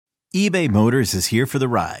eBay Motors is here for the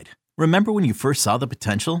ride. Remember when you first saw the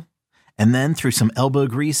potential? And then through some elbow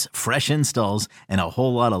grease, fresh installs, and a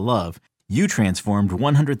whole lot of love, you transformed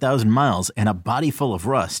 100,000 miles and a body full of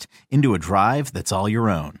rust into a drive that's all your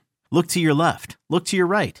own. Look to your left. Look to your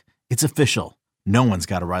right. It's official. No one's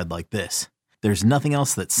got a ride like this. There's nothing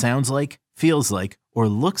else that sounds like, feels like, or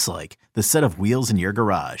looks like the set of wheels in your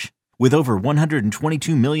garage. With over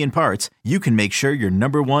 122 million parts, you can make sure your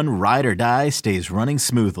number one ride or die stays running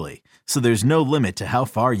smoothly. So there's no limit to how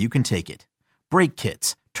far you can take it. Brake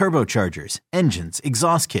kits, turbochargers, engines,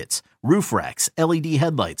 exhaust kits, roof racks, LED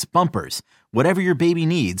headlights, bumpers, whatever your baby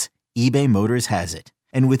needs, eBay Motors has it.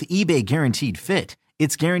 And with eBay Guaranteed Fit,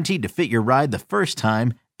 it's guaranteed to fit your ride the first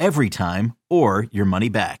time, every time, or your money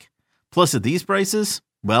back. Plus at these prices,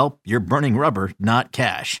 well, you're burning rubber, not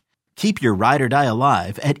cash. Keep your ride or die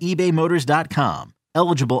alive at ebaymotors.com.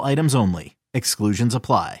 Eligible items only. Exclusions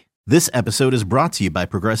apply. This episode is brought to you by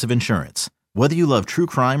Progressive Insurance. Whether you love true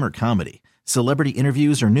crime or comedy, celebrity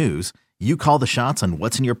interviews or news, you call the shots on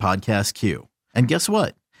what's in your podcast queue. And guess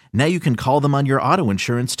what? Now you can call them on your auto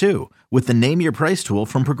insurance too with the Name Your Price tool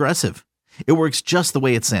from Progressive. It works just the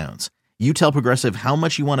way it sounds. You tell Progressive how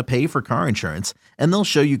much you want to pay for car insurance, and they'll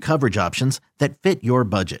show you coverage options that fit your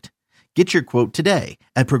budget. Get your quote today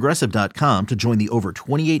at Progressive.com to join the over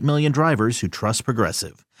 28 million drivers who trust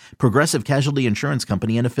Progressive. Progressive Casualty Insurance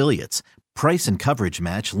Company and Affiliates. Price and coverage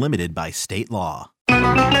match limited by state law. Good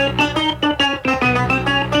morning.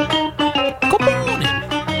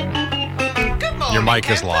 Your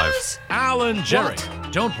mic is live. Alan Jerry.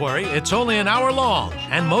 Don't worry, it's only an hour long,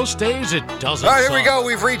 and most days it doesn't. All right, here we go.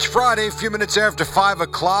 We've reached Friday, a few minutes after 5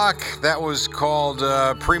 o'clock. That was called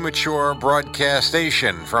Premature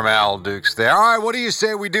Broadcastation from Al Dukes there. All right, what do you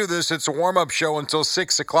say we do this? It's a warm-up show until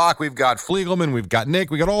 6 o'clock. We've got Fliegelman, we've got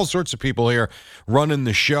Nick, we got all sorts of people here running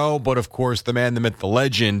the show. But, of course, the man, the myth, the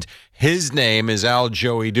legend, his name is Al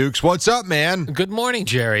Joey Dukes. What's up, man? Good morning,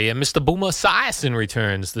 Jerry. And Mr. Boomer Esiason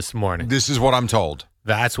returns this morning. This is what I'm told.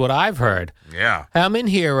 That's what I've heard. Yeah. I'm in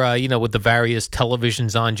here, with the various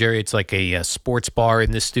televisions on, Jerry. It's like a sports bar in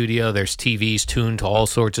the studio. There's TVs tuned to all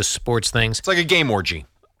sorts of sports things. It's like a game orgy.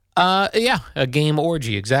 Yeah, a game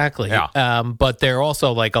orgy, exactly. Yeah. But there are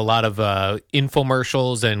also like a lot of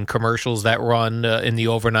infomercials and commercials that run in the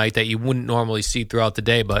overnight that you wouldn't normally see throughout the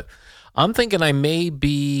day. But I'm thinking I may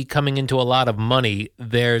be coming into a lot of money.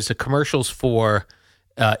 There's commercials for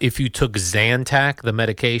if you took Zantac, the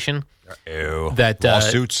medication. Ew. That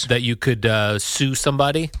lawsuits that you could sue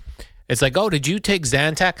somebody. It's like, oh, did you take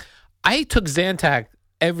Zantac? I took Zantac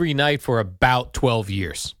every night for about 12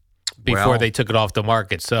 years before they took it off the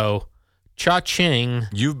market. So, cha-ching.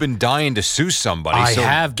 You've been dying to sue somebody. I so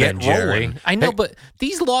have been, Jerry. Rolling. I know, but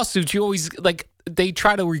these lawsuits, you always they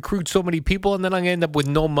try to recruit so many people, and then I end up with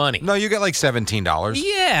no money. No, you get like $17.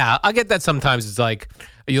 Yeah, I get that sometimes. It's like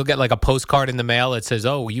you'll get like a postcard in the mail that says,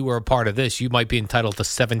 oh, you were a part of this. You might be entitled to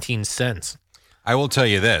 17 cents. I will tell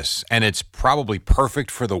you this, and it's probably perfect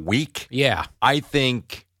for the week. Yeah. I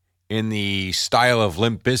think in the style of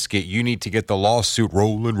Limp Bizkit, you need to get the lawsuit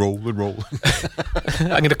rolling. I'm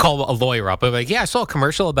going to call a lawyer up. I'm like, yeah, I saw a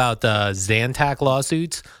commercial about Zantac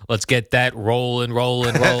lawsuits. Let's get that rolling.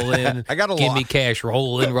 I got a Give me cash,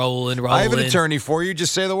 rolling. I have an attorney for you.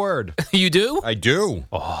 Just say the word. You do? I do.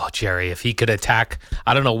 Oh, Jerry, if he could attack,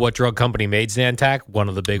 I don't know what drug company made Zantac, one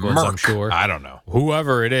of the big ones, Merck. I'm sure. I don't know.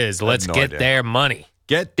 Whoever it is, let's get their money.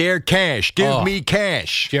 Get their cash. Give me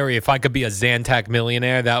cash. Jerry, if I could be a Zantac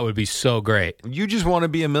millionaire, that would be so great. You just want to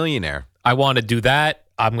be a millionaire. I want to do that.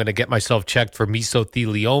 I'm going to get myself checked for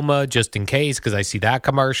mesothelioma just in case because I see that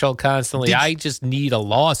commercial constantly. I just need a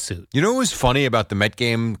lawsuit. You know what was funny about the Met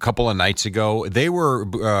game a couple of nights ago? They were,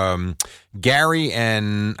 Gary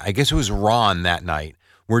and I guess it was Ron that night,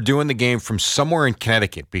 were doing the game from somewhere in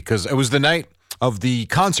Connecticut because it was the night of the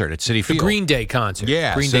concert at Citi Field. The Green Day concert.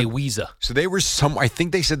 Yeah. Green Day Weezer. So they were I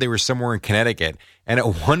think they said they were somewhere in Connecticut. And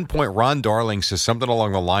at one point, Ron Darling says something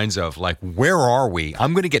along the lines of, like, where are we?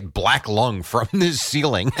 I'm going to get black lung from this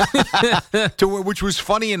ceiling. Which was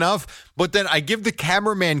funny enough. But then I give the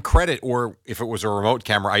cameraman credit, or if it was a remote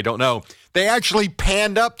camera, I don't know. They actually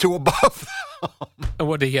panned up to above them. And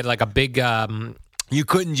what, he had like a big... You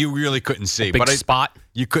really couldn't see. Big spot?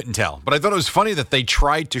 You couldn't tell. But I thought it was funny that they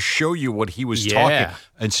tried to show you what he was talking.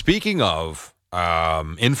 And speaking of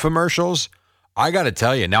infomercials, I got to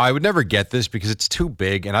tell you, now I would never get this because it's too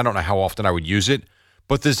big and I don't know how often I would use it.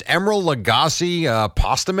 But this Emeril Lagasse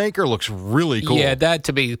pasta maker looks really cool. Yeah, that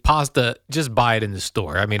to me, pasta, just buy it in the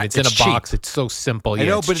store. I mean, it's in a cheap. box. It's so simple. I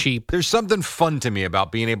know, it's but cheap. There's something fun to me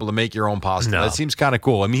about being able to make your own pasta. No. That seems kind of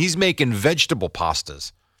cool. I mean, he's making vegetable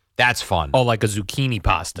pastas. That's fun. Oh, like a zucchini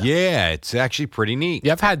pasta. Yeah, it's actually pretty neat.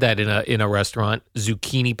 Yeah, I've had that in a restaurant.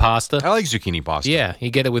 Zucchini pasta. I like zucchini pasta. Yeah,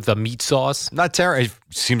 you get it with a meat sauce. Not terrible. It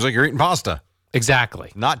seems like you're eating pasta.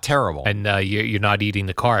 Exactly. Not terrible. And you're not eating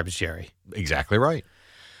the carbs, Jerry. Exactly right.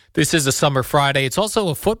 This is a summer Friday. It's also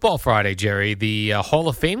a football Friday, Jerry. The Hall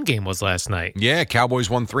of Fame game was last night. Yeah, Cowboys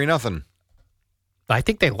won 3-0. I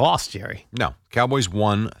think they lost, Jerry. No, Cowboys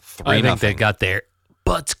won 3-0. I think they got their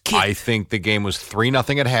butts kicked. I think the game was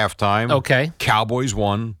 3-0 at halftime. Okay. Cowboys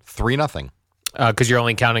won 3-0. Because you're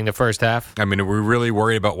only counting the first half. I mean, are we really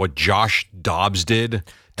worried about what Josh Dobbs did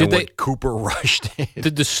and what Cooper Rush did?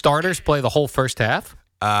 Did the starters play the whole first half?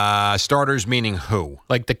 Starters meaning who?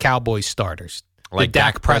 Like the Cowboys starters. Like Did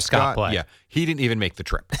Dak Prescott play? Yeah, he didn't even make the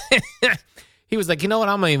trip. He was like, you know what?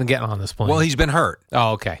 I'm not even getting on this plane. Well, he's been hurt.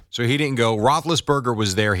 Oh, okay. So he didn't go. Roethlisberger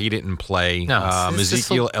was there. He didn't play. No,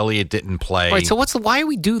 Ezekiel Elliott didn't play. All right, so why do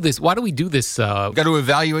we do this? Why do we do this? Got to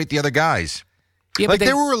evaluate the other guys. Yeah, like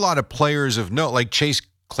there were a lot of players of note. Like Chase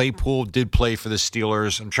Claypool did play for the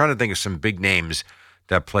Steelers. I'm trying to think of some big names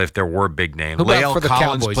that play if there were big names. Who about Lael for the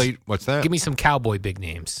Collins Cowboys? played. What's that? Give me some Cowboy big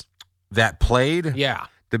names. That played? Yeah.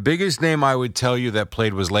 The biggest name I would tell you that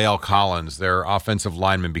played was Lael Collins, their offensive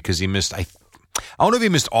lineman, because he missed, I don't know if he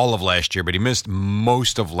missed all of last year, but he missed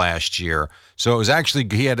most of last year. So it was actually,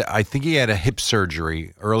 I think he had a hip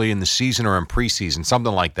surgery early in the season or in preseason,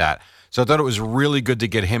 something like that. So I thought it was really good to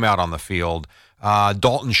get him out on the field.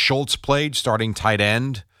 Dalton Schultz played, starting tight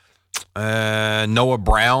end. Noah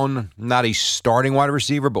Brown, not a starting wide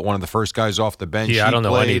receiver, but one of the first guys off the bench. Yeah, I don't know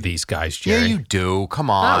played. any of these guys, Jerry. Yeah, you do. Come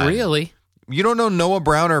on. Not really. You don't know Noah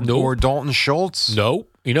Brown or Nope. Dalton Schultz? Nope.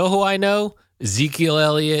 You know who I know? Ezekiel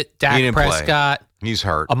Elliott, Dak Prescott, He's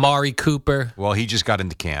hurt. Amari Cooper. Well, he just got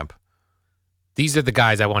into camp. These are the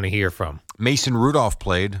guys I want to hear from. Mason Rudolph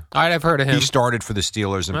played. All right, I've heard of him. He started for the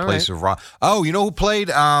Steelers in All place right. of Rob. Oh, you know who played?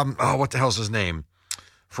 What the hell's his name?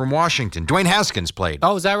 From Washington. Dwayne Haskins played.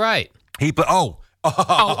 Oh, is that right? He played.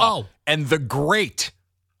 Oh. And the great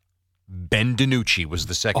Ben DiNucci was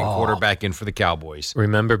the second quarterback in for the Cowboys.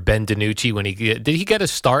 Remember Ben DiNucci when did he get a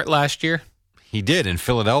start last year? He did in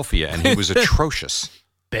Philadelphia, and he was atrocious.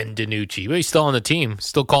 Ben DiNucci. Well, he's still on the team.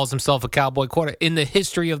 Still calls himself a Cowboy quarter. In the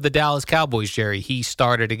history of the Dallas Cowboys, Jerry, he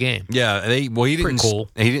started a game. Yeah, he didn't. Pretty cool.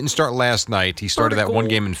 He didn't start last night. He started Pretty that one cool.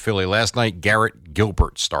 game in Philly last night. Garrett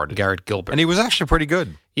Gilbert started. Garrett Gilbert. And he was actually pretty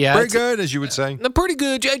good. Yeah, Very good, as you would say. Pretty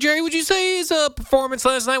good. Jerry, would you say his performance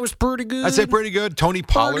last night was pretty good? I'd say pretty good. Tony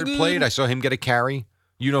Pollard good. played. I saw him get a carry.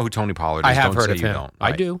 You know who Tony Pollard is. I have Don't heard say of you him. don't.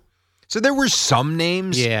 I Right. do. So there were some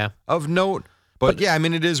names of note. But yeah, I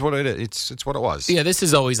mean, it is what it is. It's what it was. Yeah, this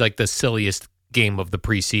is always like the silliest game of the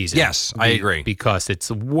preseason. Yes, I agree. Because it's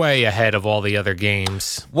way ahead of all the other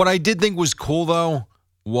games. What I did think was cool, though,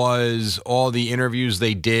 was all the interviews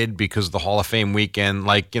they did because of the Hall of Fame weekend.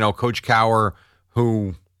 Like, Coach Cowher,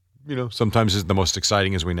 who, sometimes is the most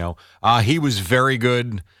exciting, as we know. He was very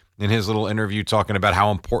good in his little interview talking about how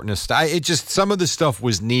important some of the stuff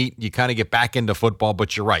was neat. You kind of get back into football,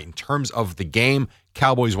 but you're right. In terms of the game,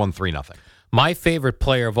 Cowboys won 3-0. My favorite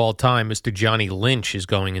player of all time, Mr. Johnny Lynch, is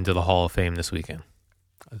going into the Hall of Fame this weekend.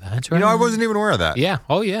 That's right. I wasn't even aware of that. Yeah.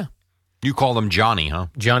 Oh, yeah. You called him Johnny, huh?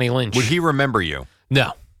 Johnny Lynch. Would he remember you?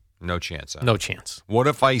 No. No chance. Huh? No chance. What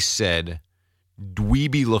if I said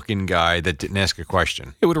dweeby-looking guy that didn't ask a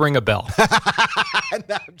question? It would ring a bell.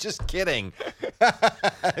 No, I'm just kidding.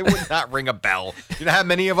 It would not ring a bell. You know how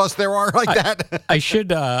many of us there are like that? I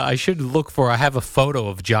should look for. I have a photo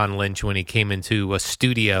of John Lynch when he came into a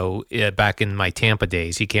studio back in my Tampa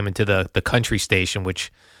days. He came into the country station,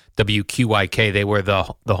 which WQIK. They were the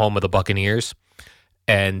home of the Buccaneers,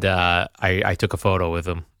 and I took a photo with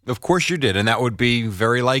him. Of course you did, and that would be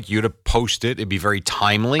very like you to post it. It'd be very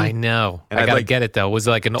timely. I know. And I I'd gotta like get it though. It was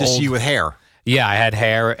like an to old. see you with hair. Yeah, I had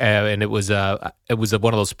hair, and it was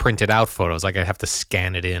one of those printed out photos. Like I have to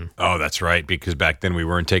scan it in. Oh, that's right. Because back then we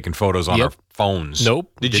weren't taking photos on Yep. our phones.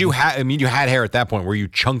 Nope. Did you have? I mean, you had hair at that point. Were you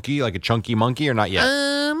chunky, like a chunky monkey, or not yet?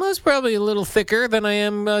 I was probably a little thicker than I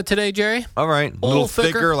am today, Jerry. All right, a little little thicker,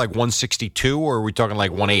 thicker. like 162, or are we talking like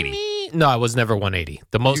 180? No, I was never 180.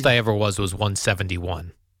 The most I ever was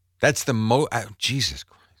 171. That's the most. Jesus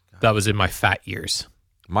Christ. That was in my fat years.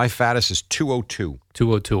 My fattest is 202.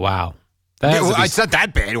 202. Wow. That has to be- It's not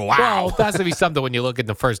that bad. Wow. well, that has to be something when you look at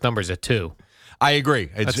the first numbers at 2. I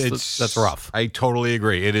agree. That's rough. I totally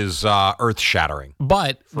agree. It is earth shattering.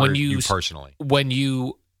 But For you personally, once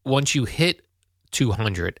you hit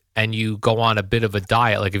 200 and you go on a bit of a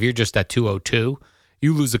diet, like if you're just at 202,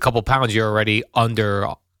 you lose a couple pounds, you're already under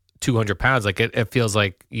 200 pounds, like it feels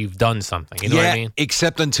like you've done something. You know what I mean?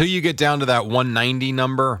 Except until you get down to that 190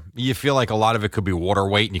 number, you feel like a lot of it could be water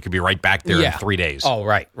weight, and you could be right back there in 3 days. Oh,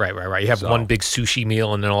 right. You have one big sushi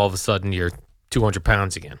meal, and then all of a sudden you're 200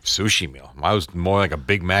 pounds again. Sushi meal. I was more like a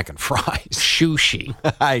Big Mac and fries. Sushi.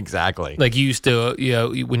 Exactly. Like you used to,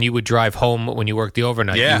 when you would drive home when you worked the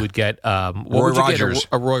overnight, you would get Roy Rogers.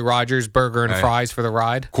 A Roy Rogers burger and fries for the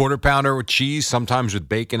ride. Quarter pounder with cheese, sometimes with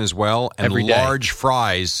bacon as well, and Every day. large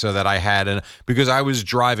fries so that I had, because I was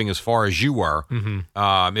driving as far as you were,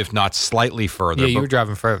 if not slightly further. Yeah, you were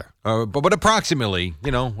driving further. But approximately,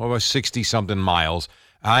 over 60-something miles.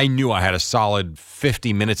 I knew I had a solid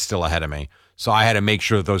 50 minutes still ahead of me. So I had to make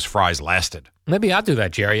sure that those fries lasted. Maybe I'll do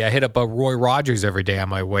that, Jerry. I hit up a Roy Rogers every day on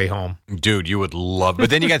my way home. Dude, you would love it.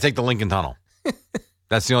 But then you got to take the Lincoln Tunnel.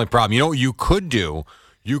 That's the only problem. You know what you could do?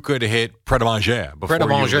 You could hit Pret a Manger before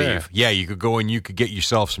you leave. Yeah, you could go and you could get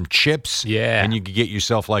yourself some chips. Yeah. And you could get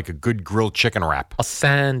yourself like a good grilled chicken wrap. A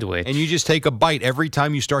sandwich. And you just take a bite. Every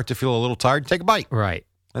time you start to feel a little tired, take a bite. Right.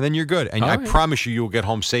 And then you're good. And I promise you, you'll get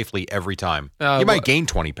home safely every time. You might gain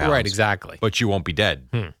 20 pounds. Right, exactly. But you won't be dead.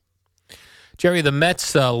 Jerry, the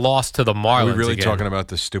Mets lost to the Marlins. Are we really again. talking about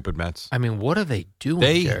the stupid Mets? I mean, what are they doing,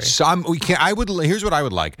 Jerry? Here's what I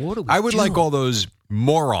would like. What are we I would doing? like all those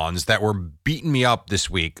morons that were beating me up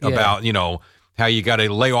this week about, how you got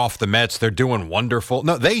to lay off the Mets. They're doing wonderful.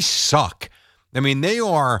 No, they suck. I mean, they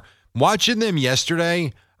are. Watching them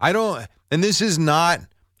yesterday, I'm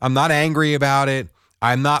not angry about it.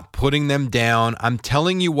 I'm not putting them down. I'm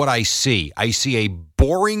telling you what I see. I see a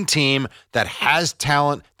boring team that has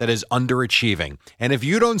talent that is underachieving. And if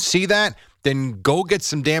you don't see that, then go get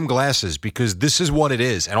some damn glasses, because this is what it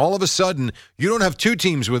is. And all of a sudden, you don't have two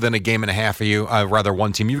teams within a game and a half of you, rather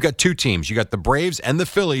one team. You've got two teams. You got the Braves and the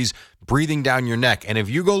Phillies breathing down your neck. And if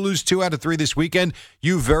you go lose 2 out of 3 this weekend,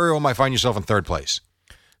 you very well might find yourself in third place.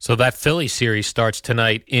 So that Philly series starts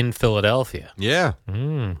tonight in Philadelphia. Yeah.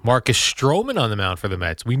 Marcus Stroman on the mound for the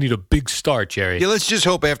Mets. We need a big start, Jerry. Yeah, let's just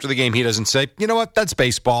hope after the game he doesn't say, you know what, that's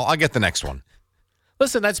baseball. I'll get the next one.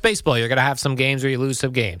 Listen, that's baseball. You're going to have some games where you lose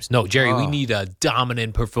some games. No, Jerry, we need a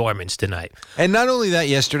dominant performance tonight. And not only that,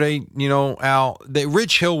 yesterday, Al,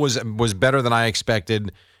 Rich Hill was better than I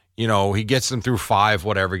expected. He gets them through 5,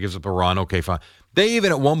 whatever, gives up a run. Okay, fine. They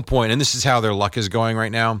even at one point, and this is how their luck is going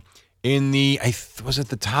right now, in was it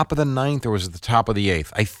the top of the 9th or was it the top of the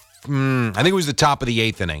 8th? I think it was the top of the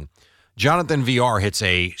 8th inning. Jonathan VR hits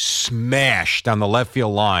a smash down the left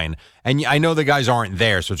field line. And I know the guys aren't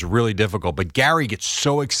there, so it's really difficult. But Gary gets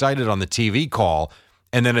so excited on the TV call,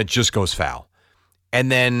 and then it just goes foul.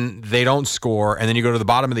 And then they don't score, and then you go to the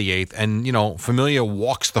bottom of the 8th, and, Familia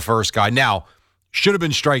walks the first guy. Now, should have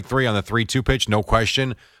been strike 3 on the 3-2 pitch, no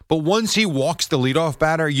question. But once he walks the leadoff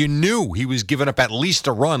batter, you knew he was giving up at least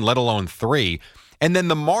a run, let alone 3. And then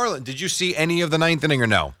the Marlins, did you see any of the 9th inning or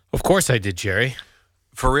no? Of course I did, Jerry.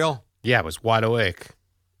 For real? Yeah, I was wide awake.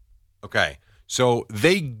 Okay. So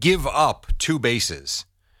they give up 2 bases.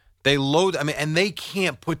 They load, and they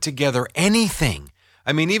can't put together anything.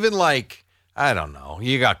 Even I don't know.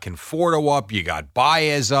 You got Conforto up, you got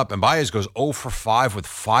Baez up, and Baez goes 0 for 5 with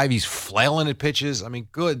 5. He's flailing at pitches.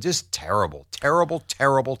 Good. Just terrible. Terrible,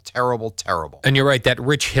 terrible, terrible, terrible. And you're right, that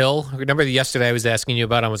Rich Hill, remember yesterday I was asking you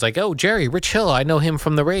about him, I was like, oh, Jerry, Rich Hill, I know him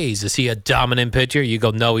from the Rays. Is he a dominant pitcher? You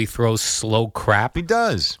go, no, he throws slow crap. He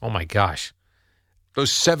does. Oh, my gosh.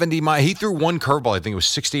 Those 70 miles. He threw one curveball. I think it was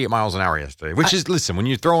 68 miles an hour yesterday, which is, listen, when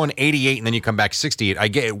you're throwing 88 and then you come back 68, I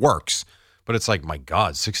get it works. But it's like, my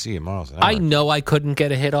God, 68 miles an hour. I know I couldn't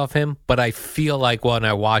get a hit off him, but I feel like when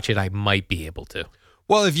I watch it, I might be able to.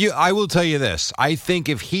 Well, I will tell you this. I think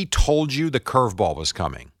if he told you the curveball was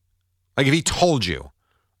coming, like if he told you,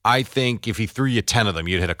 I think if he threw you 10 of them,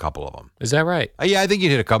 you'd hit a couple of them. Is that right? Yeah, I think you'd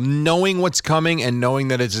hit a couple. Knowing what's coming and knowing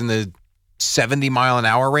that it's in the 70 mile an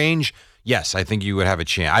hour range, yes, I think you would have a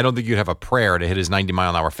chance. I don't think you'd have a prayer to hit his 90 mile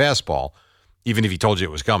an hour fastball, even if he told you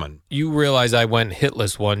it was coming. You realize I went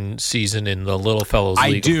hitless one season in the Little Fellows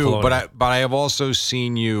League. I do, but I have also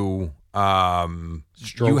seen you.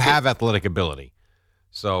 You have athletic ability.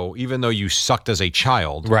 So even though you sucked as a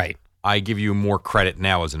child, right? I give you more credit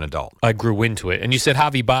now as an adult. I grew into it. And you said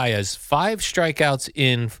Javi Baez, 5 strikeouts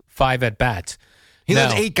in 5 at bats. He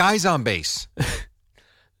has 8 guys on base.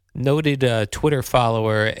 Noted Twitter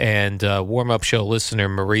follower and warm-up show listener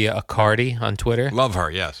Maria Accardi on Twitter. Love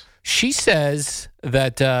her, yes. She says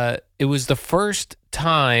that it was the first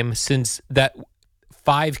time since that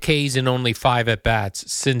 5 Ks in only 5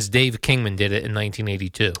 at-bats since Dave Kingman did it in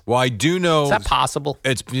 1982. Well, I do know. Is that possible?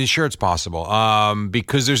 It's possible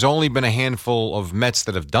because there's only been a handful of Mets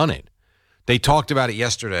that have done it. They talked about it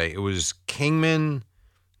yesterday. It was Kingman,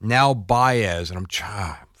 now Baez, and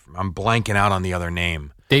I'm blanking out on the other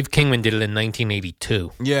name. Dave Kingman did it in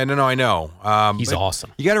 1982. Yeah, no, I know. He's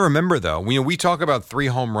awesome. You got to remember, though, we talk about 3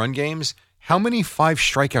 home run games. How many 5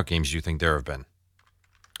 strikeout games do you think there have been?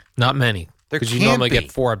 Not many. There Because you can't normally be.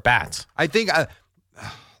 get 4 at bats. I think,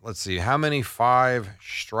 let's see, how many 5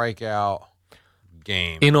 strikeout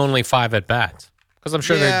games? In only 5 at bats. Because I'm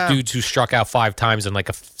sure there Yeah. are dudes who struck out 5 times in like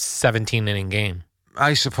a 17-inning game.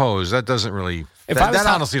 I suppose. That doesn't really, If I was that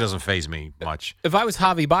Javi- honestly doesn't faze me much. If I was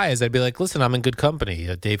Javi Baez, I'd be like, listen, I'm in good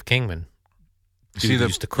company. Dave Kingman. See, Dude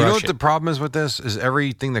used to you know crush what it. the problem is with this? Is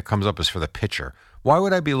everything that comes up is for the pitcher. Why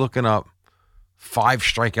would I be looking up 5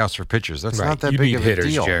 strikeouts for pitchers? That's not that you big need of a hitters,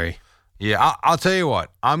 deal. Jerry. Yeah, I'll tell you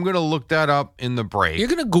what. I'm going to look that up in the break. You're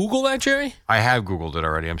going to Google that, Jerry? I have Googled it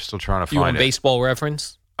already. I'm still trying to You find want it. Baseball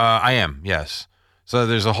Reference? I am, yes. So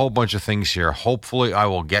there's a whole bunch of things here. Hopefully I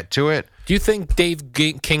will get to it. Do you think Dave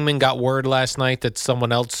Kingman got word last night that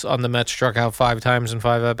someone else on the Mets struck out 5 times in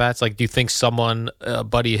 5 at-bats? Like, do you think someone, a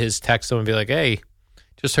buddy of his, text him and be like, hey,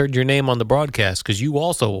 just heard your name on the broadcast because you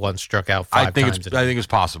also once struck out 5 times. I think it's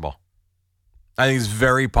possible. I think it's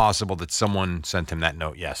very possible that someone sent him that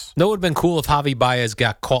note, yes. No, it would have been cool if Javi Baez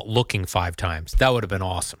got caught looking 5 times. That would have been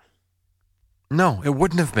awesome. No, it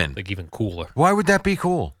wouldn't have been. Like, even cooler. Why would that be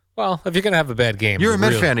cool? Well, if you're going to have a bad game. You're a Met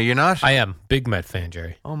really- fan, are you not? I am. Big Met fan,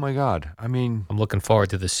 Jerry. Oh, my God. I mean, I'm looking forward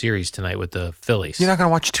to the series tonight with the Phillies. you're not going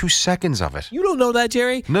to watch 2 seconds of it. You don't know that,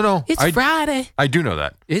 Jerry? No. It's Friday. I do know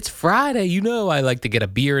that. It's Friday. You know I like to get a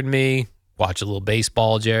beer in me, watch a little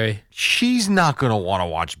baseball, Jerry. She's not going to want to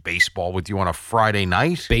watch baseball with you on a Friday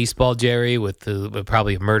night. Baseball, Jerry, with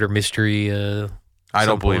probably a murder mystery. I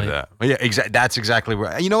don't believe point. that. Yeah, that's exactly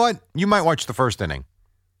where. You know what? You might watch the first inning.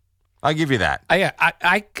 I'll give you that.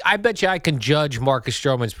 I bet you I can judge Marcus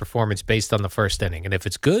Stroman's performance based on the first inning. And if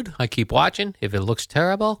it's good, I keep watching. If it looks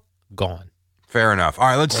terrible, gone. Fair enough. All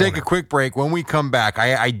right, let's take a quick break. When we come back,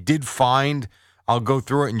 I did find, I'll go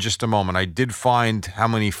through it in just a moment. I did find how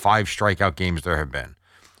many 5 strikeout games there have been.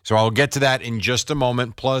 So I'll get to that in just a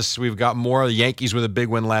moment. Plus, we've got more of the Yankees with a big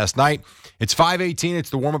win last night. It's 5:18. It's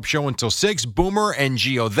the warm-up show until 6. Boomer and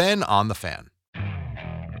Gio then on The Fan.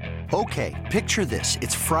 Okay, picture this.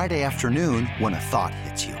 It's Friday afternoon when a thought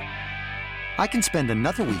hits you. I can spend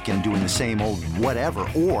another weekend doing the same old whatever,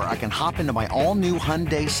 or I can hop into my all-new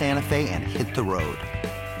Hyundai Santa Fe and hit the road.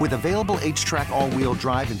 With available H-Track all-wheel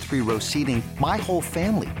drive and 3-row seating, my whole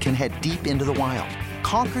family can head deep into the wild.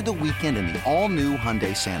 Conquer the weekend in the all-new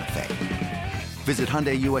Hyundai Santa Fe. Visit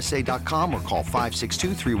HyundaiUSA.com or call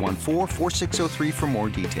 562-314-4603 for more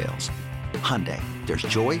details. Hyundai, there's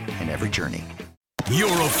joy in every journey.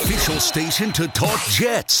 Your official station to talk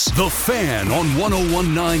Jets. The Fan on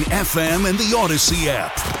 101.9 FM and the Odyssey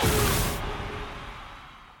app.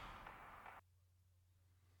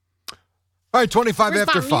 All right, 25 Where's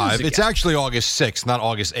after my 5. music It's at? actually August 6th, not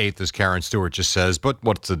August 8th, as Karen Stewart just says. But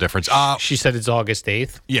what's the difference? She said it's August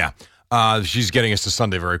 8th. Yeah. She's getting us to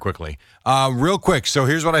Sunday very quickly. Real quick. So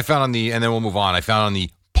here's what I found on and then we'll move on. I found on the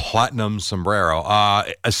Platinum Sombrero.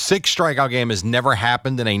 A 6 strikeout game has never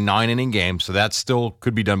happened in a 9-inning game, so that still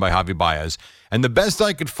could be done by Javi Baez. And the best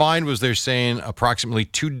I could find was they're saying approximately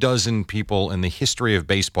 24 people in the history of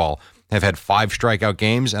baseball have had 5 strikeout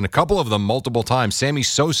games, and a couple of them multiple times. Sammy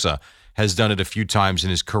Sosa has done it a few times in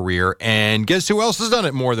his career, and guess who else has done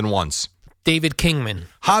it more than once? David Kingman.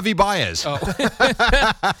 Javi Baez. Oh.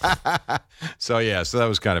 So that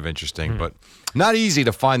was kind of interesting, but not easy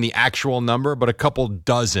to find the actual number, but a couple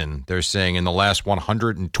dozen, they're saying, in the last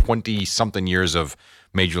 120-something years of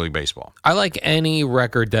Major League Baseball. I like any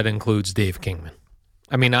record that includes Dave Kingman.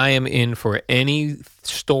 I mean, I am in for any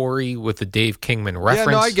story with the Dave Kingman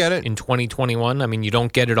reference. I get it. In 2021. I mean, you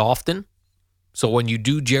don't get it often. So when you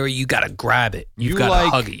do, Jerry, you got to grab it. You've got to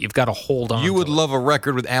hug it. You've got to hold on. You would to it. love a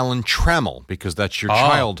record with Alan Trammell because that's your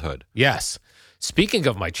childhood. Yes. Speaking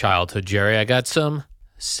of my childhood, Jerry, I got some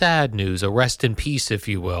sad news. A rest in peace, if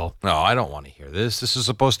you will. No, I don't want to hear this. This is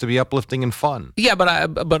supposed to be uplifting and fun. Yeah,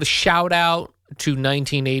 but a shout out to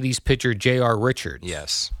 1980s pitcher J.R. Richards.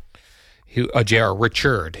 Yes. J.R.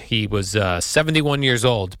 Richard. He was 71 years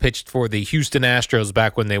old, pitched for the Houston Astros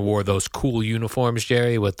back when they wore those cool uniforms,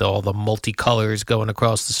 Jerry, with all the multicolors going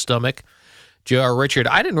across the stomach. J.R. Richard,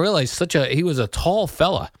 I didn't realize he was a tall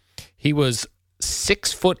fella. He was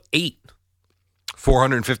 6'8".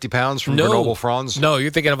 450 pounds from Grenoble, France? No,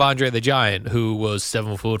 you're thinking of Andre the Giant, who was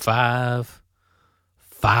 7'5".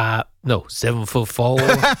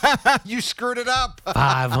 7'4". You screwed it up.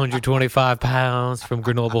 525 pounds from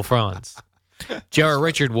Grenoble, France. J.R.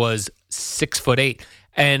 Richard was 6'8"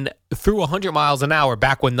 and threw 100 miles an hour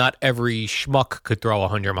back when not every schmuck could throw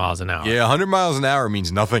 100 miles an hour. Yeah, 100 miles an hour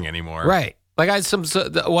means nothing anymore. Right. Like I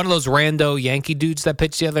had one of those rando Yankee dudes that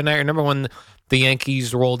pitched the other night. Remember when the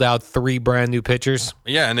Yankees rolled out 3 brand new pitchers?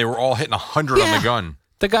 Yeah, and they were all hitting 100 on the gun.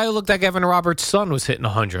 The guy who looked like Evan Roberts' son was hitting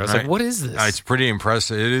 100. I was like, what is this? It's pretty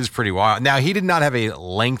impressive. It is pretty wild. Now, he did not have a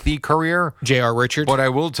lengthy career. J.R. Richard. But I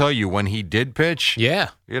will tell you, when he did pitch,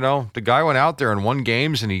 the guy went out there and won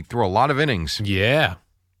games, and he threw a lot of innings. Yeah.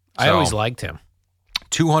 I always liked him.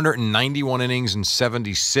 291 innings in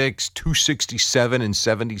 76, 267 in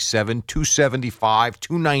 77, 275,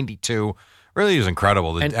 292. Really is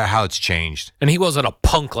incredible how it's changed. And he wasn't a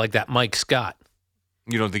punk like that Mike Scott.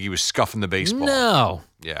 You don't think he was scuffing the baseball? No.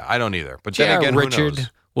 Yeah, I don't either. But J.R. then again, Richard who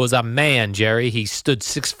knows? was a man, Jerry. He stood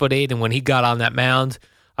 6'8", and when he got on that mound,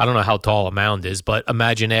 I don't know how tall a mound is, but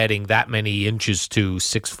imagine adding that many inches to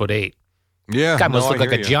 6'8". Yeah, guy must look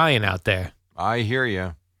like a giant out there. I hear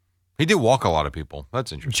you. He did walk a lot of people.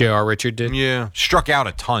 That's interesting. J.R. Richard did? Yeah. Struck out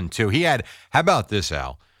a ton, too. He had, how about this,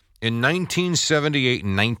 Al? In 1978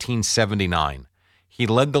 and 1979, he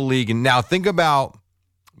led the league. And now think about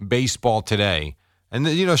baseball today. And,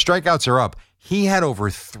 strikeouts are up. He had over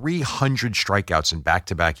 300 strikeouts in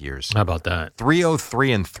back-to-back years. How about that?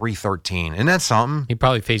 303 and 313. Isn't that something? He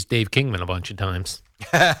probably faced Dave Kingman a bunch of times.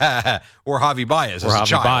 Or Javi Baez as a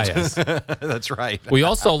child. That's right. We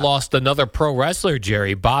also lost another pro wrestler,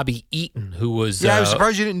 Jerry, Bobby Eaton, who was... Yeah, I was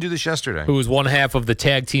surprised you didn't do this yesterday. Who was one half of the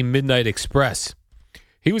tag team Midnight Express.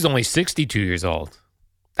 He was only 62 years old.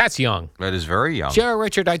 That's young. That is very young. J.R.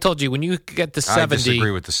 Richard, I told you, when you get to 70... I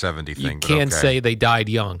disagree with the 70 thing, you can't say they died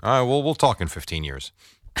young. All right, well, we'll talk in 15 years.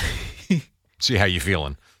 See how you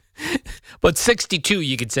feeling. But 62,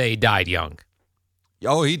 you could say he died young.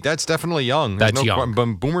 Oh, that's definitely young. That's young.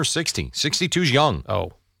 Boomer's 60. 62's young.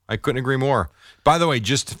 Oh. I couldn't agree more. By the way,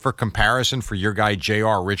 just for comparison for your guy,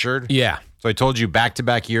 J.R. Richard. Yeah. So I told you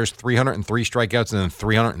back-to-back years, 303 strikeouts and then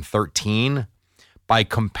 313. By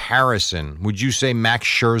comparison, would you say Max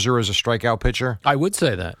Scherzer is a strikeout pitcher? I would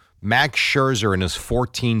say that. Max Scherzer in his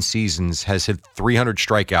 14 seasons has hit 300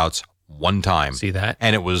 strikeouts one time. See that?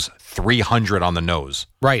 And it was 300 on the nose.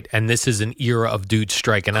 Right, and this is an era of dudes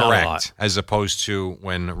striking out a lot. As opposed to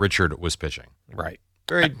when Richard was pitching. Right.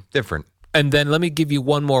 Very different. And then let me give you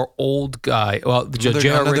one more old guy. Well,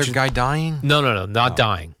 Another guy dying? No, not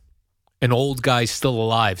dying. An old guy still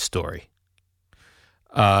alive story.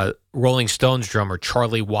 Rolling Stones drummer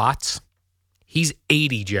Charlie Watts. He's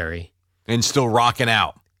 80, Jerry. And still rocking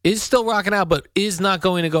out. Is still rocking out, but is not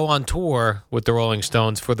going to go on tour with the Rolling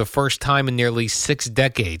Stones for the first time in nearly 6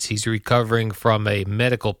 decades. He's recovering from a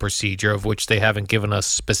medical procedure of which they haven't given us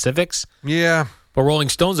specifics. Yeah. But Rolling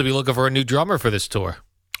Stones will be looking for a new drummer for this tour.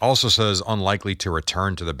 Also says unlikely to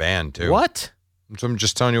return to the band, too. What? So I'm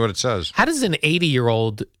just telling you what it says. How does an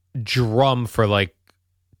 80-year-old drum for like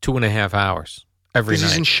 2.5 hours every night? Because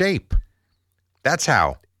he's in shape. That's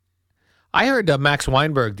how. I heard Max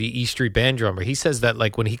Weinberg, the E Street Band drummer, he says that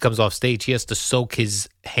like when he comes off stage, he has to soak his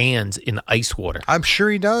hands in ice water. I'm sure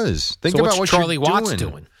he does. Think so about what's what Charlie you're Watts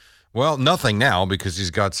doing? Well, nothing now because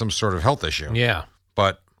he's got some sort of health issue. Yeah.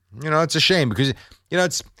 But, it's a shame because,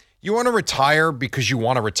 it's you want to retire because you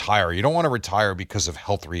want to retire. You don't want to retire because of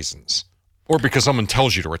health reasons or because someone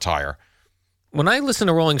tells you to retire. When I listen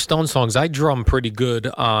to Rolling Stone songs, I drum pretty good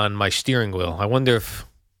on my steering wheel. I wonder if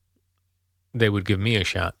they would give me a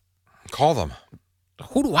shot. Call them.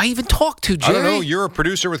 Who do I even talk to, Jerry? I don't know. You're a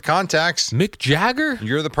producer with contacts. Mick Jagger?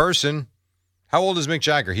 You're the person. How old is Mick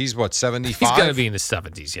Jagger? He's what, 75? He's got to be in his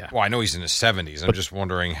 70s, yeah. Well, I know he's in his 70s. I'm just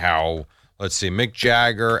wondering how, let's see, Mick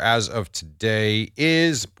Jagger as of today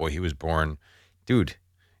is, boy, he was born, dude,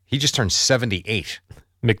 he just turned 78.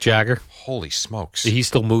 Mick Jagger? Holy smokes. He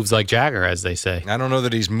still moves like Jagger, as they say. I don't know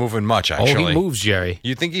that he's moving much, actually. Oh, he moves, Jerry.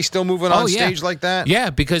 You think he's still moving on stage like that?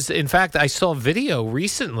 Yeah, because, in fact, I saw a video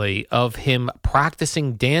recently of him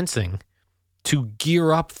practicing dancing to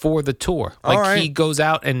gear up for the tour. Like, he goes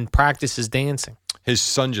out and practices dancing. His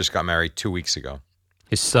son just got married 2 weeks ago.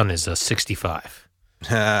 His son is 65.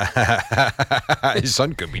 His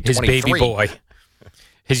son could be 23. His baby boy.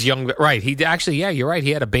 His young... Right. He actually, yeah, you're right.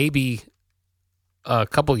 He had a baby a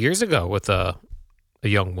couple years ago with a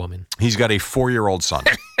young woman. He's got a 4-year-old son.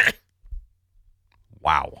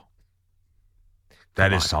 Wow.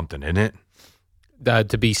 That is something, isn't it?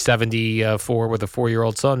 To be 74 with a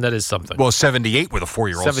 4-year-old son, that is something. Well, 78 with a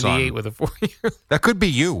 4-year-old son. 78 with a 4-year-old. That could be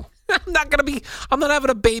you. I'm not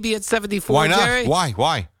having a baby at 74, Why not? Jerry.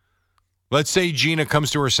 Why? Let's say Gina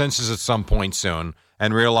comes to her senses at some point soon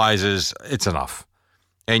and realizes it's enough.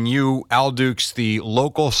 And you, Al Dukes, the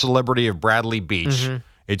local celebrity of Bradley Beach,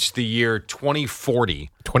 it's the year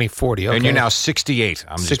 2040. 2040, okay. And you're now 68.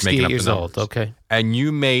 I'm just making up the numbers. 68 years old, okay. And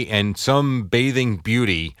you may, and some bathing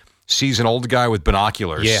beauty sees an old guy with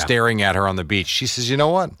binoculars Yeah. staring at her on the beach. She says, you know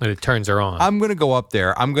what? And it turns her on. I'm going to go up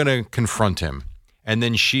there. I'm going to confront him. And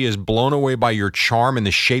then she is blown away by your charm and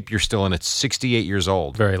the shape you're still in at 68 years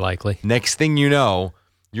old. Very likely. Next thing you know,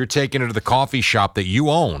 you're taking her to the coffee shop that you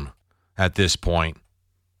own at this point.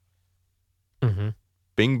 Mm-hmm.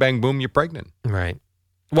 Bing, bang, boom, you're pregnant. Right.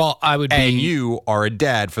 Well, I would be. And you are a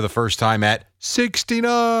dad for the first time at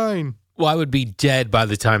 69. Well, I would be dead by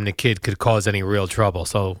the time the kid could cause any real trouble,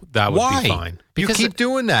 so that would Why? be fine. You keep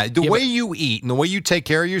doing that. The Yeah, way but- you eat and the way you take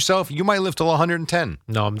care of yourself, you might live till 110.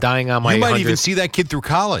 No, I'm dying on my. You might 100 even see that kid through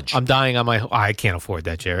college. I'm dying on my. I can't afford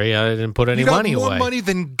that, Jerry. I didn't put any you got money more away. money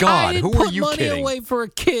than God. I didn't Who are put you money kidding? away for a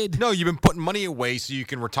kid. No, you've been putting money away so you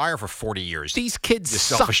can retire for 40 years. These kids You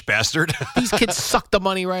suck. selfish bastard. These kids suck the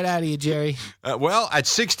money right out of you, Jerry. Well, at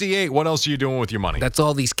 68, what else are you doing with your money? That's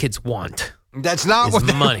all these kids want. That's not is what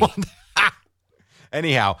they money. want.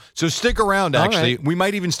 Anyhow, so stick around, All actually. right. We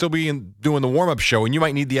might even still be doing the warm-up show, and you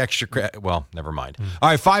might need the extra well, never mind. All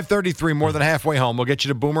right, 5:33, more than halfway home. We'll get you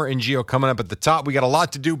to Boomer and Gio coming up at the top. We got a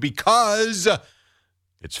lot to do because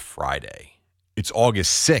it's Friday. It's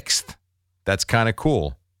August 6th. That's kind of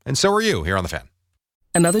cool. And so are you here on The Fan.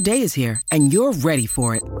 Another day is here, and you're ready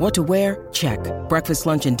for it. What to wear? Check. Breakfast,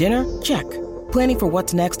 lunch, and dinner? Check. Planning for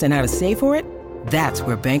what's next and how to save for it? That's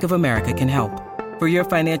where Bank of America can help. For your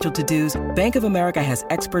financial to-dos, Bank of America has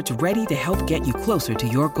experts ready to help get you closer to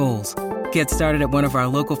your goals. Get started at one of our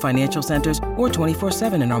local financial centers or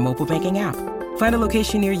 24/7 in our mobile banking app. Find a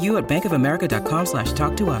location near you at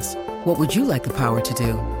bankofamerica.com/talktous. What would you like the power to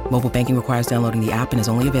do? Mobile banking requires downloading the app and is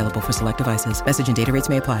only available for select devices. Message and data rates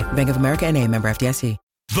may apply. Bank of America N.A., member FDIC.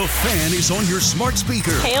 The Fan is on your smart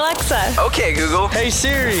speaker. Hey, Alexa. Okay, Google. Hey,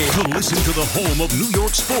 Siri. To listen to the home of New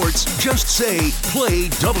York sports, just say, play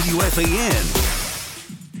WFAN.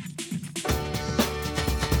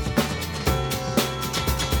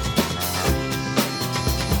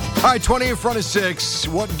 All right, 20 in front of 6.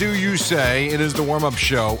 What do you say? It is the warm-up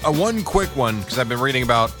show. One quick one, because I've been reading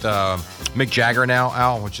about Mick Jagger now,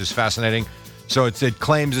 Al, which is fascinating. So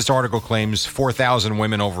this article claims 4,000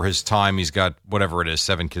 women over his time. He's got whatever it is,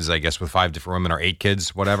 7 kids, I guess, with 5 different women, or 8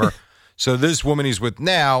 kids, whatever. So this woman he's with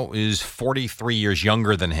now is 43 years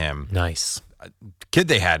younger than him. Nice. Kid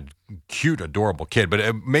they had, cute, adorable kid. But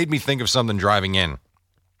it made me think of something driving in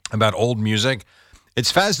about old music. It's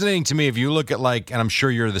fascinating to me if you look at and I'm sure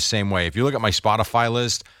you're the same way. If you look at my Spotify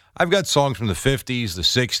list, I've got songs from the 50s, the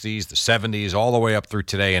 60s, the 70s, all the way up through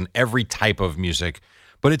today, and every type of music.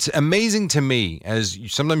 But it's amazing to me as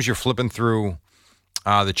sometimes you're flipping through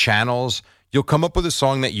the channels, you'll come up with a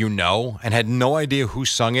song that you know and had no idea who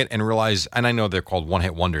sung it and realize, and I know they're called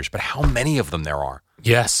one-hit wonders, but how many of them there are.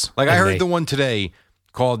 Yes. I heard the one today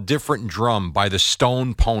called Different Drum by the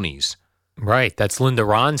Stone Ponies. Right. That's Linda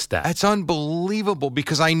Ronstadt. That's unbelievable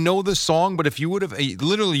because I know the song, but if you would have,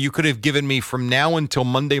 literally, you could have given me from now until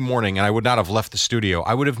Monday morning and I would not have left the studio.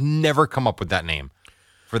 I would have never come up with that name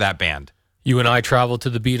for that band. You and I traveled to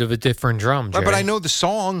the beat of a different drum, Jerry. Right, but I know the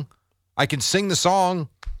song. I can sing the song.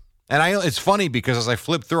 And it's funny because as I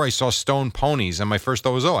flipped through, I saw Stone Ponies, and my first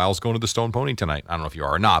thought was, oh, Al's going to the Stone Pony tonight. I don't know if you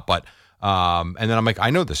are or not, but and then I'm like, I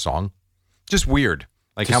know this song. Just weird,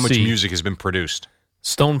 how much music has been produced.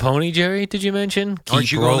 Stone Pony, Jerry, did you mention? Aren't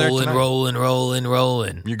Keep you going there rolling, tonight?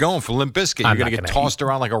 rolling. You're going for Limp Bizkit. You're going to get tossed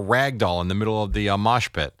around like a rag doll in the middle of the mosh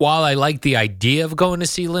pit. While I like the idea of going to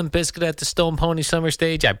see Limp Bizkit at the Stone Pony Summer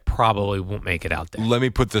Stage, I probably won't make it out there. Let me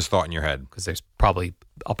put this thought in your head. Because I'll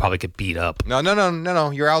probably get beat up. No.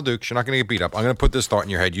 You're Al Dukes. You're not going to get beat up. I'm going to put this thought in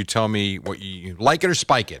your head. You tell me what you like it or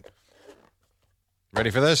spike it. Ready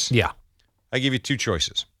for this? Yeah. I give you 2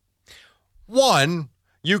 choices. One,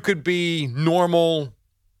 you could be normal,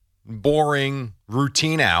 boring,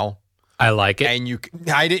 routine Al. I like it. And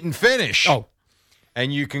I didn't finish. Oh.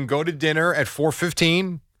 And you can go to dinner at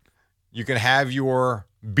 4:15. You can have your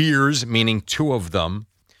beers, meaning 2 of them.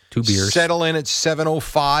 2 beers. Settle in at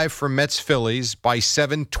 7:05 for Mets Phillies. By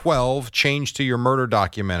 7:12, change to your murder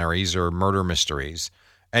documentaries or murder mysteries.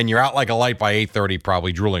 And you're out like a light by 8:30,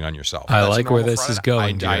 probably drooling on yourself. I That's like normal where this Friday. is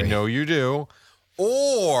going, I Jerry. know you do.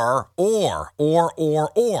 Or.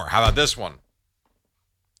 How about this one?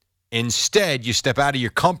 Instead, you step out of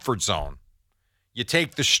your comfort zone. You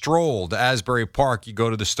take the stroll to Asbury Park. You go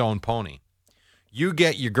to the Stone Pony. You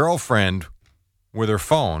get your girlfriend with her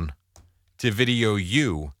phone to video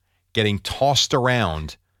you getting tossed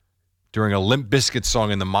around during a Limp Bizkit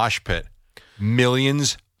song in the mosh pit.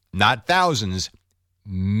 Millions, not thousands,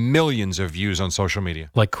 millions of views on social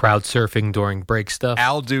media. Like crowd surfing during break stuff.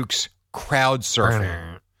 Al Dukes crowd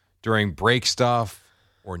surfing during break stuff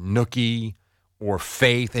or Nookie or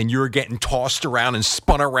Faith, and you're getting tossed around and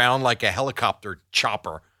spun around like a helicopter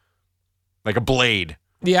chopper like a blade.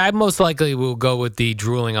 Yeah, I most likely will go with the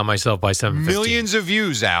drooling on myself by 7:15. Millions of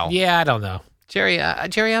views, Al. Yeah, I don't know, Jerry.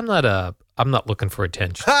 Jerry, I'm not looking for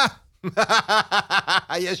attention.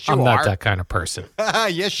 Yes, you I'm are. not that kind of person.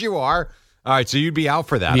 Yes, you are. All right, so you'd be out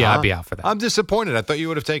for that. Yeah, huh? I'd be out for that. I'm disappointed. I thought you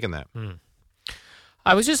would have taken that.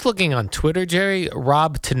 I was just looking on Twitter, Jerry.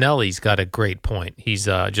 Rob Tonelli's got a great point. He's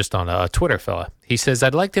just on a Twitter fella. He says,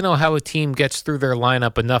 I'd like to know how a team gets through their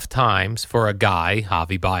lineup enough times for a guy,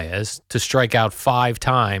 Javi Baez, to strike out 5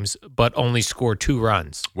 times but only score 2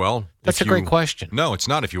 runs. Well, That's a great question. No, it's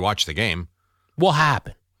not if you watch the game. What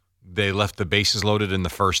happened? They left the bases loaded in the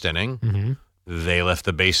first inning. Mm-hmm. They left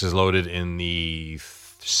the bases loaded in the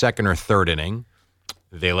second or third inning.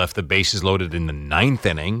 They left the bases loaded in the 9th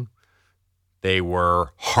inning. They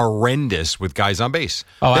were horrendous with guys on base.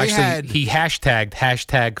 Oh, They actually, he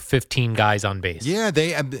hashtag 15 guys on base. Yeah,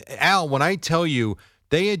 Al, when I tell you,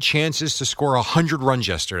 they had chances to score 100 runs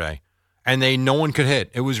yesterday, and no one could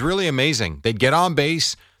hit. It was really amazing. They'd get on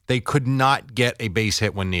base. They could not get a base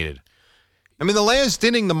hit when needed. I mean, the last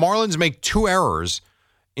inning, the Marlins make 2 errors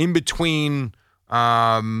in between,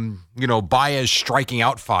 Baez striking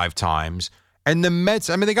out 5 times. And the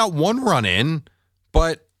Mets, I mean, they got 1 run in,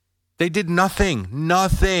 but they did nothing.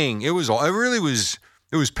 Nothing. It was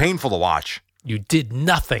painful to watch. You did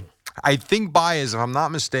nothing. I think Baez, if I'm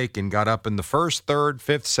not mistaken, got up in the 1st, 3rd,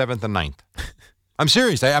 5th, 7th, and 9th. I'm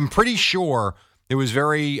serious. I'm pretty sure it was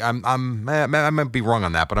I might be wrong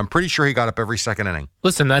on that, but I'm pretty sure he got up every 2nd inning.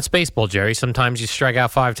 Listen, that's baseball, Jerry. Sometimes you strike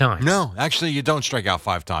out 5 times. No, actually, you don't strike out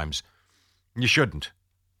 5 times. You shouldn't.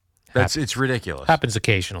 It's ridiculous. Happens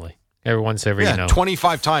occasionally. Every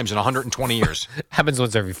 25 times in 120 years. Happens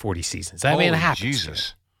once every 40 seasons. I mean, it happens.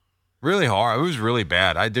 Jesus. Really hard. It was really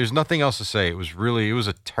bad. There's nothing else to say. It was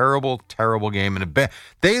a terrible, terrible game. And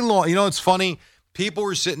they lost. You know, it's funny. People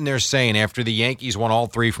were sitting there saying after the Yankees won all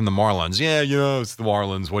 3 from the Marlins, it's the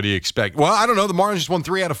Marlins. What do you expect? Well, I don't know. The Marlins just won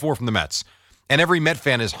 3 out of 4 from the Mets. And every Met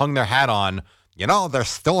fan has hung their hat on, they're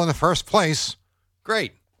still in the first place.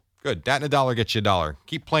 Great. Good. Dat and a dollar gets you $1.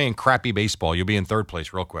 Keep playing crappy baseball. You'll be in 3rd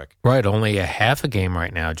place real quick. Right. Only a half a game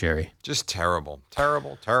right now, Jerry. Just terrible.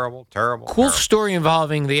 Terrible, terrible, terrible. Cool terrible. story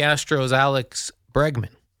involving the Astros' Alex Bregman.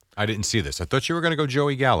 I didn't see this. I thought you were going to go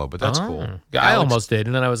Joey Gallo, but that's cool. I almost did.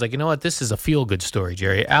 And then I was like, you know what? This is a feel-good story,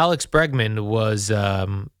 Jerry. Alex Bregman was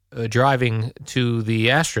driving to the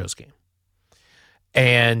Astros game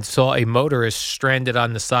and saw a motorist stranded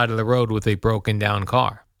on the side of the road with a broken-down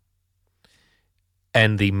car.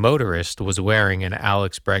 And the motorist was wearing an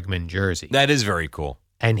Alex Bregman jersey. That is very cool.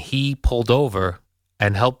 And he pulled over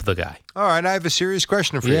and helped the guy. All right, I have a serious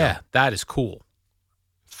question for you. Yeah, that is cool.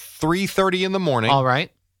 3:30 in the morning. All right.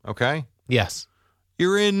 Okay. Yes.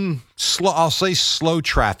 You're in slow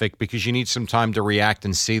traffic because you need some time to react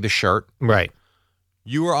and see the shirt. Right.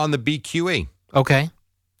 You are on the BQE. Okay.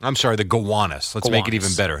 I'm sorry, the Gowanus. Let's make it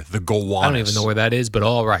even better. The Gowanus. I don't even know where that is, but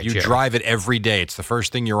all right, You Jerry. drive it every day. It's the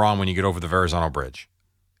first thing you're on when you get over the Verrazano Bridge.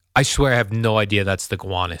 I swear I have no idea that's the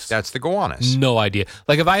Gowanus. That's the Gowanus. No idea.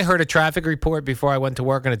 Like if I heard a traffic report before I went to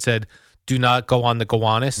work and it said, do not go on the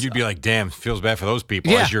Gowanus. You'd be like, damn, feels bad for those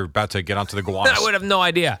people Yeah. as you're about to get onto the Gowanus. I would have no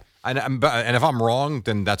idea. And if I'm wrong,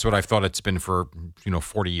 then that's what I've thought it's been for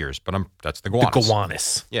 40 years. But that's the Gowanus. The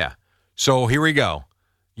Gowanus. Yeah. So here we go.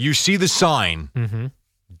 You see the sign,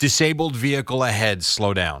 disabled vehicle ahead,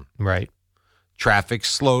 slow down. Right. Traffic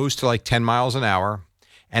slows to like 10 miles an hour.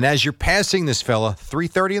 And as you're passing this fella,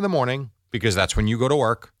 3:30 in the morning, because that's when you go to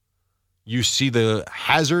work, you see the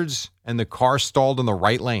hazards and the car stalled in the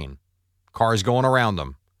right lane. Cars going around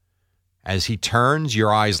him. As he turns,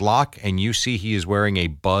 your eyes lock, and you see he is wearing a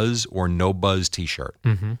Buzz or No Buzz T-shirt.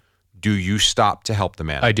 Mm-hmm. Do you stop to help the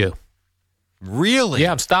man? I do. Really?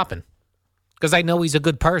 Yeah, I'm stopping. Because I know he's a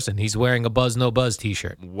good person. He's wearing a Buzz No Buzz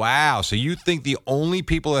T-shirt. Wow. So you think the only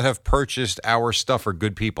people that have purchased our stuff are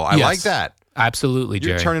good people. I Yes. like that. Absolutely,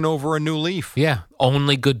 You're Jerry. turning over a new leaf. Yeah.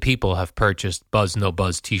 Only good people have purchased Buzz No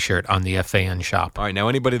Buzz T-shirt on the FAN shop. All right. Now,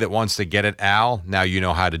 anybody that wants to get it, Al, now you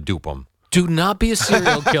know how to dupe them. Do not be a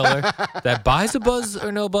serial killer that buys a Buzz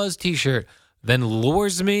or No Buzz T-shirt, then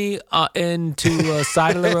lures me into a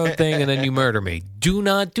side of the road thing, and then you murder me. Do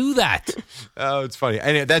not do that. Oh, it's funny.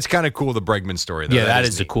 And that's kind of cool, the Bregman story, though. Yeah, that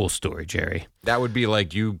is a neat. cool story, Jerry. That would be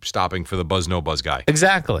like you stopping for the Buzz No Buzz guy.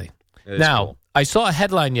 Exactly. That is Now, cool. I saw a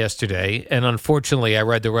headline yesterday, and unfortunately, I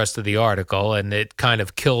read the rest of the article, and it kind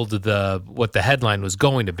of killed what the headline was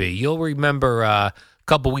going to be. You'll remember a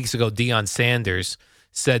couple weeks ago, Deion Sanders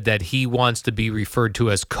said that he wants to be referred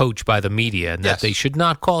to as coach by the media and that Yes. they should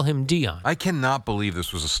not call him Dion. I cannot believe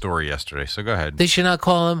this was a story yesterday, so go ahead. They should not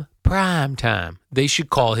call him prime time. They should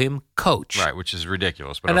call him coach. Right, which is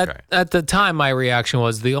ridiculous, but And okay. at the time, my reaction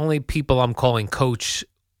was the only people I'm calling coach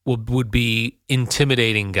would be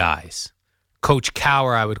intimidating guys. Coach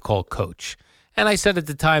Cowher, I would call coach. And I said at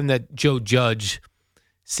the time that Joe Judge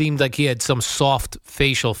seemed like he had some soft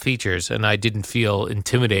facial features, and I didn't feel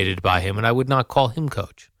intimidated by him, and I would not call him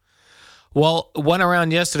coach. Well, it went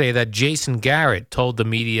around yesterday that Jason Garrett told the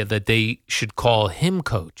media that they should call him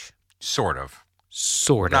coach. Sort of.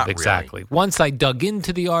 Sort Not of, really. exactly. Once I dug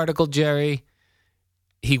into the article, Jerry,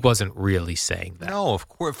 he wasn't really saying that. No, of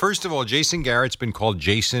course. First of all, Jason Garrett's been called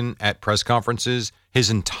Jason at press conferences his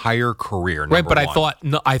entire career. Right, but number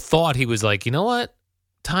one. I thought he was like, you know what?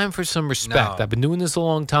 Time for some respect. No. I've been doing this a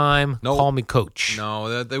long time. No. Call me coach.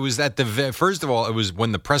 No, that was at the first of all, it was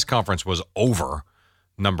when the press conference was over.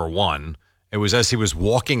 Number one, it was as he was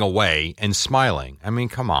walking away and smiling. I mean,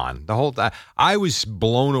 come on, the whole. I was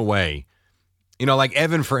blown away. You know, like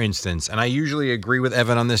Evan, for instance, and I usually agree with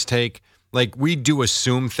Evan on this take. Like, we do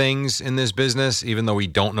assume things in this business, even though we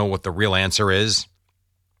don't know what the real answer is.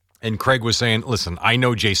 And Craig was saying, listen, I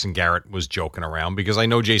know Jason Garrett was joking around because I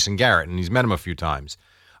know Jason Garrett and he's met him a few times.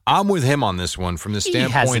 I'm with him on this one from the He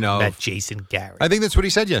standpoint hasn't of. met Jason Garrett. I think that's what he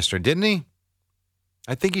said yesterday, didn't he?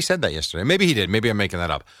 I think he said that yesterday. Maybe he did. Maybe I'm making that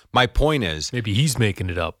up. My point is, Maybe he's making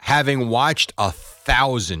it up. having watched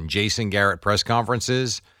 1,000 Jason Garrett press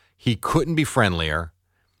conferences, he couldn't be friendlier.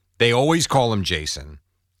 They always call him Jason,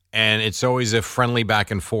 and it's always a friendly back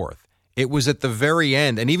and forth. It was at the very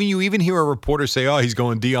end, and you even hear a reporter say, "Oh, he's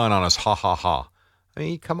going Dion on us, ha ha ha." I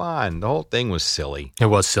mean, come on, the whole thing was silly. It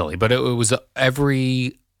was silly, but it was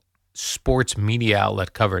every sports media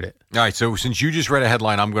outlet covered it. All right, so since you just read a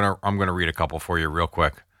headline, I'm gonna read a couple for you real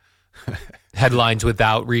quick. Headlines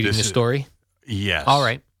without reading This the is- story. Yes. All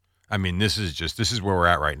right. I mean, this is where we're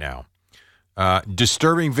at right now.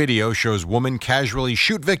 Disturbing video shows woman casually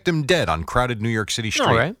shoot victim dead on crowded New York City street.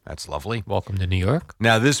 All right. That's lovely. Welcome to New York.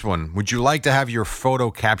 Now, this one, would you like to have your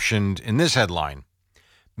photo captioned in this headline?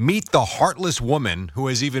 Meet the heartless woman who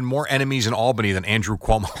has even more enemies in Albany than Andrew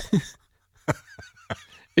Cuomo.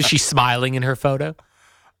 Is she smiling in her photo?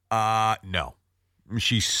 No.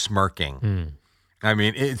 She's smirking. I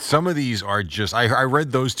mean, some of these are just, I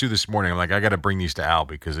read those two this morning. I'm like, I got to bring these to Al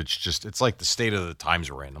because it's like the state of the times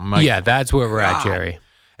we're in. I'm like, Yeah, that's where we're at, God. Jerry.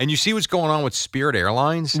 And you see what's going on with Spirit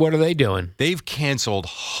Airlines? What are they doing? They've canceled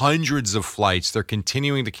hundreds of flights. They're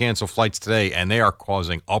continuing to cancel flights today, and they are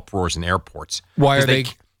causing uproars in airports. Why 'Cause are they-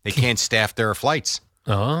 They can't staff their flights.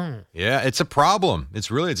 Oh. Yeah, it's a problem. It's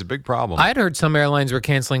a big problem. I'd heard some airlines were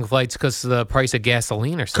canceling flights because of the price of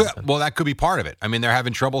gasoline or something. Well, that could be part of it. I mean, they're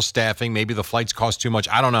having trouble staffing. Maybe the flights cost too much.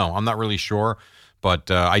 I don't know. I'm not really sure. But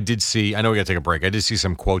I did see, I know we got to take a break. I did see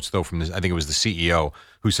some quotes, though, from this, I think it was the CEO,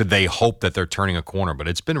 who said they hope that they're turning a corner, but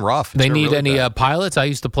it's been rough. It's They been need really any bad. pilots? I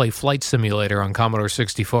used to play Flight Simulator on Commodore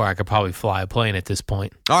 64. I could probably fly a plane at this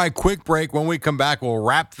point. All right, quick break. When we come back, we'll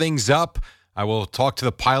wrap things up. I will talk to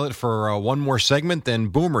the pilot for one more segment, then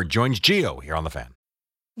Boomer joins Gio here on The Fan.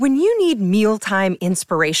 When you need mealtime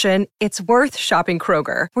inspiration, it's worth shopping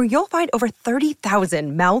Kroger, where you'll find over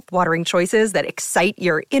 30,000 mouth-watering choices that excite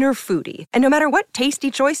your inner foodie. And no matter what tasty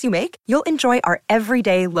choice you make, you'll enjoy our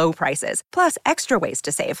everyday low prices, plus extra ways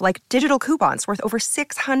to save, like digital coupons worth over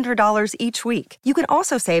 $600 each week. You can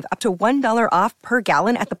also save up to $1 off per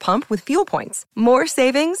gallon at the pump with fuel points. More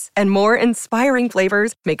savings and more inspiring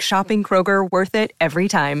flavors make shopping Kroger worth it every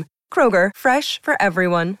time. Kroger, fresh for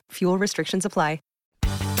everyone. Fuel restrictions apply.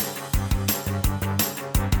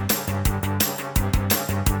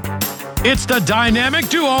 It's the dynamic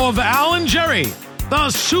duo of Al and Jerry, the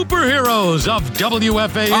superheroes of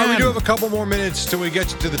WFAN. All right, we do have a couple more minutes till we get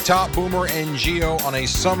to the top. Boomer and Gio on a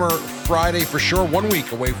summer Friday for sure. 1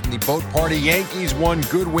 week away from the boat party. Yankees won.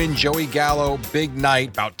 Good win. Joey Gallo. Big night.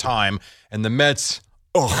 About time. And the Mets,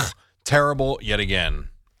 terrible yet again.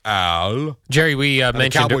 Al. Jerry, we And the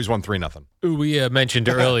mentioned Cowboys won 3-0. We mentioned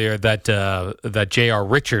earlier that J.R.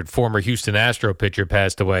 Richard, former Houston Astro pitcher,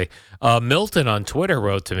 passed away. Milton on Twitter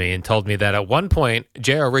wrote to me and told me that at one point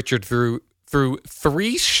J.R. Richard threw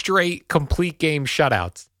 3 straight complete game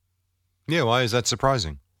shutouts. Yeah, why is that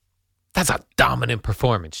surprising? That's a dominant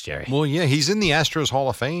performance, Jerry. Well, yeah, he's in the Astros Hall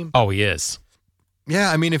of Fame. Oh, he is. Yeah,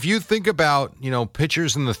 I mean, if you think about,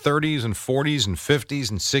 pitchers in the 30s and 40s and 50s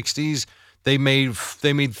and 60s, they made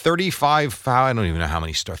 35, I don't even know how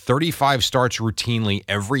many starts, 35 starts routinely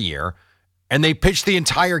every year, and they pitched the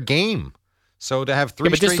entire game. So to have 3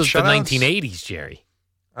 but straight this was shutouts, the 1980s, Jerry.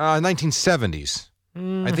 1970s.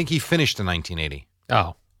 I think he finished in 1980.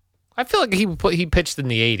 Oh, I feel like he pitched in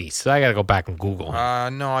the 80s, so I got to go back and Google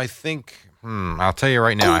him. No, I think. I'll tell you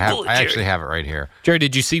right now. I actually have it right here. Jerry,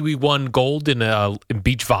 did you see we won gold in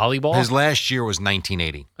beach volleyball? His last year was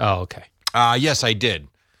 1980. Oh, okay. Yes, I did.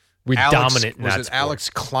 We're dominant in that Was it sport. Alex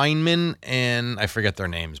Kleinman and I forget their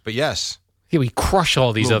names, but yes. Yeah, we crush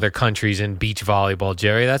all these other countries in beach volleyball,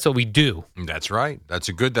 Jerry. That's what we do. That's right. That's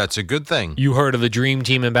a good thing. You heard of the dream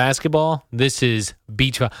team in basketball? This is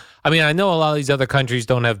beach volleyball. I mean, I know a lot of these other countries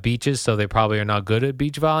don't have beaches, so they probably are not good at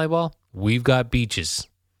beach volleyball. We've got beaches.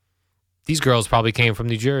 These girls probably came from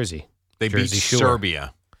New Jersey. They Jersey beat Shore.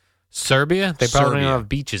 Serbia. Serbia? They probably Serbia. don't have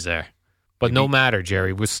beaches there. But no matter,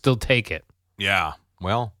 Jerry. We'll still take it. Yeah.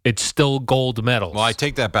 Well, It's still gold medals. I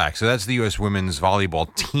take that back. So that's the U.S. women's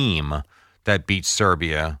volleyball team that beat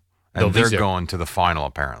Serbia, and No, they're these are- going to the final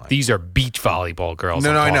apparently. These are beach volleyball girls. No,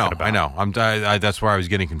 I'm I know. talking about. I know. That's where I was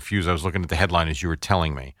getting confused. I was looking at the headline as you were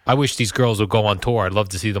telling me. I wish these girls would go on tour. I'd love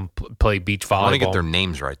to see them play beach volleyball. I want to get their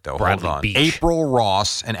names right, though. Bradley Hold on. Beach. April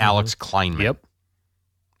Ross and Alex Kleinman. Yep.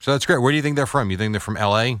 So that's great. Where do you think they're from? You think they're from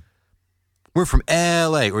L.A.? We're from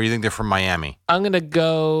L.A. Or do you think they're from Miami? I'm going to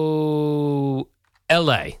go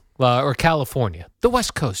L.A. Or California. The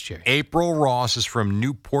West Coast, Jerry. April Ross is from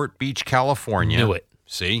Newport Beach, California. Knew it.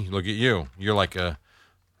 See? Look at you. You're like a...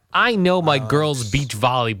 I know my girls' beach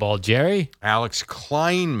volleyball, Jerry. Alex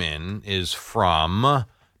Kleinman is from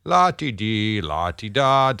La-ti-di,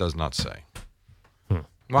 does not say. Well,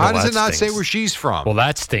 how does that it not stinks. say where she's from? Well,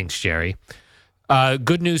 that stinks, Jerry.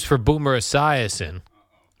 Good news for Boomer Esiason.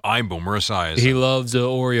 I'm Boomer Esiason. He loves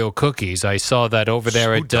Oreo cookies. I saw that over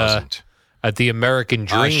there Who doesn't? at the American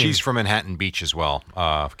Dream. She's from Manhattan Beach as well,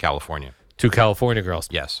 California. Two California girls.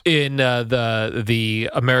 Yes. In the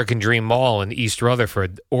American Dream Mall in East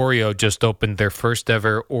Rutherford, Oreo just opened their first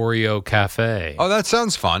ever Oreo cafe. Oh, that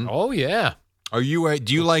sounds fun. Oh yeah. Are you?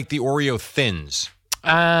 Do you like the Oreo thins?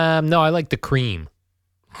 No, I like the cream.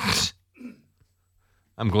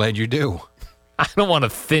 I'm glad you do. I don't want a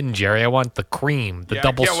thin, Jerry. I want the cream. The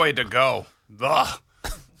double. I can't wait to go. Ugh.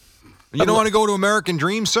 You don't want to go to American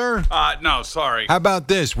Dream, sir? No, sorry. How about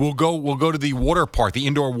this? We'll go to the water park, the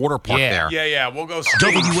indoor water park Yeah. there. Yeah, we'll go.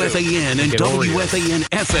 skating, too. WFAN and Get Oreo. WFAN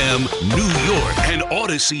FM, New York, and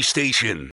Odyssey Station.